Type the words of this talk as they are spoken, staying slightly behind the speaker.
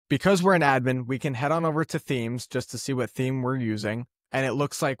Because we're an admin, we can head on over to themes just to see what theme we're using. And it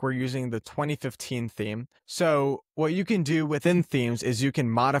looks like we're using the 2015 theme. So what you can do within themes is you can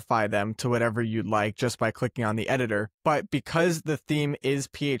modify them to whatever you'd like just by clicking on the editor. But because the theme is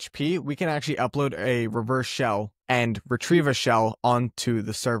PHP, we can actually upload a reverse shell and retrieve a shell onto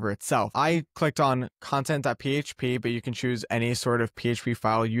the server itself. I clicked on content.php, but you can choose any sort of PHP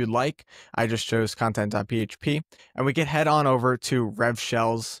file you'd like. I just chose content.php, and we can head on over to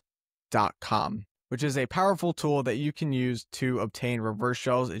revshells.com, which is a powerful tool that you can use to obtain reverse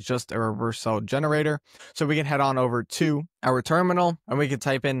shells. It's just a reverse shell generator. So we can head on over to our terminal and we can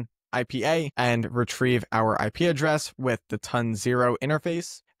type in IPA and retrieve our IP address with the ton0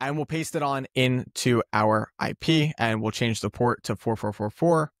 interface. And we'll paste it on into our IP and we'll change the port to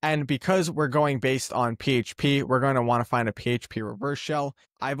 4444. And because we're going based on PHP, we're going to want to find a PHP reverse shell.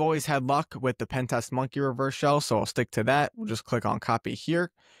 I've always had luck with the Pentest Monkey reverse shell, so I'll stick to that. We'll just click on copy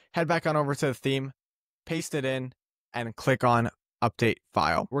here, head back on over to the theme, paste it in, and click on update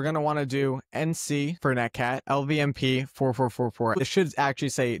file. We're going to want to do NC for netcat, LVMP 4444. This should actually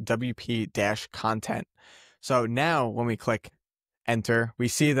say WP-content. So now when we click enter, we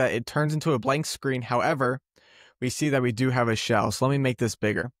see that it turns into a blank screen. However, we see that we do have a shell. So let me make this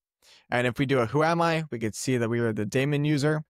bigger. And if we do a who am I, we could see that we are the daemon user.